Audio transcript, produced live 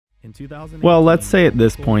Well, let's say at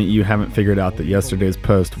this point you haven't figured out that yesterday's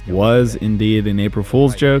post was indeed an April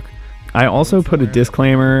Fool's joke. I also put a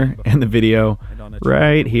disclaimer in the video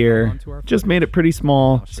right here. Just made it pretty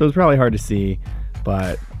small, so it's probably hard to see,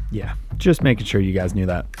 but yeah, just making sure you guys knew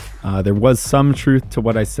that. There was some truth to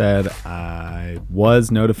what I said. I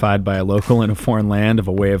was notified by a local in a foreign land of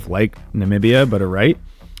a wave like Namibia, but right.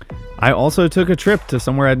 I also took a trip to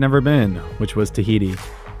somewhere I'd never been, which was Tahiti.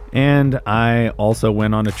 And I also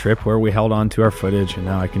went on a trip where we held on to our footage, and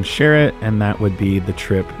now I can share it, and that would be the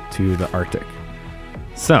trip to the Arctic.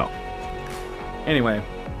 So, anyway,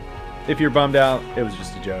 if you're bummed out, it was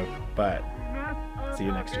just a joke, but see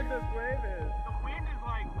you next year.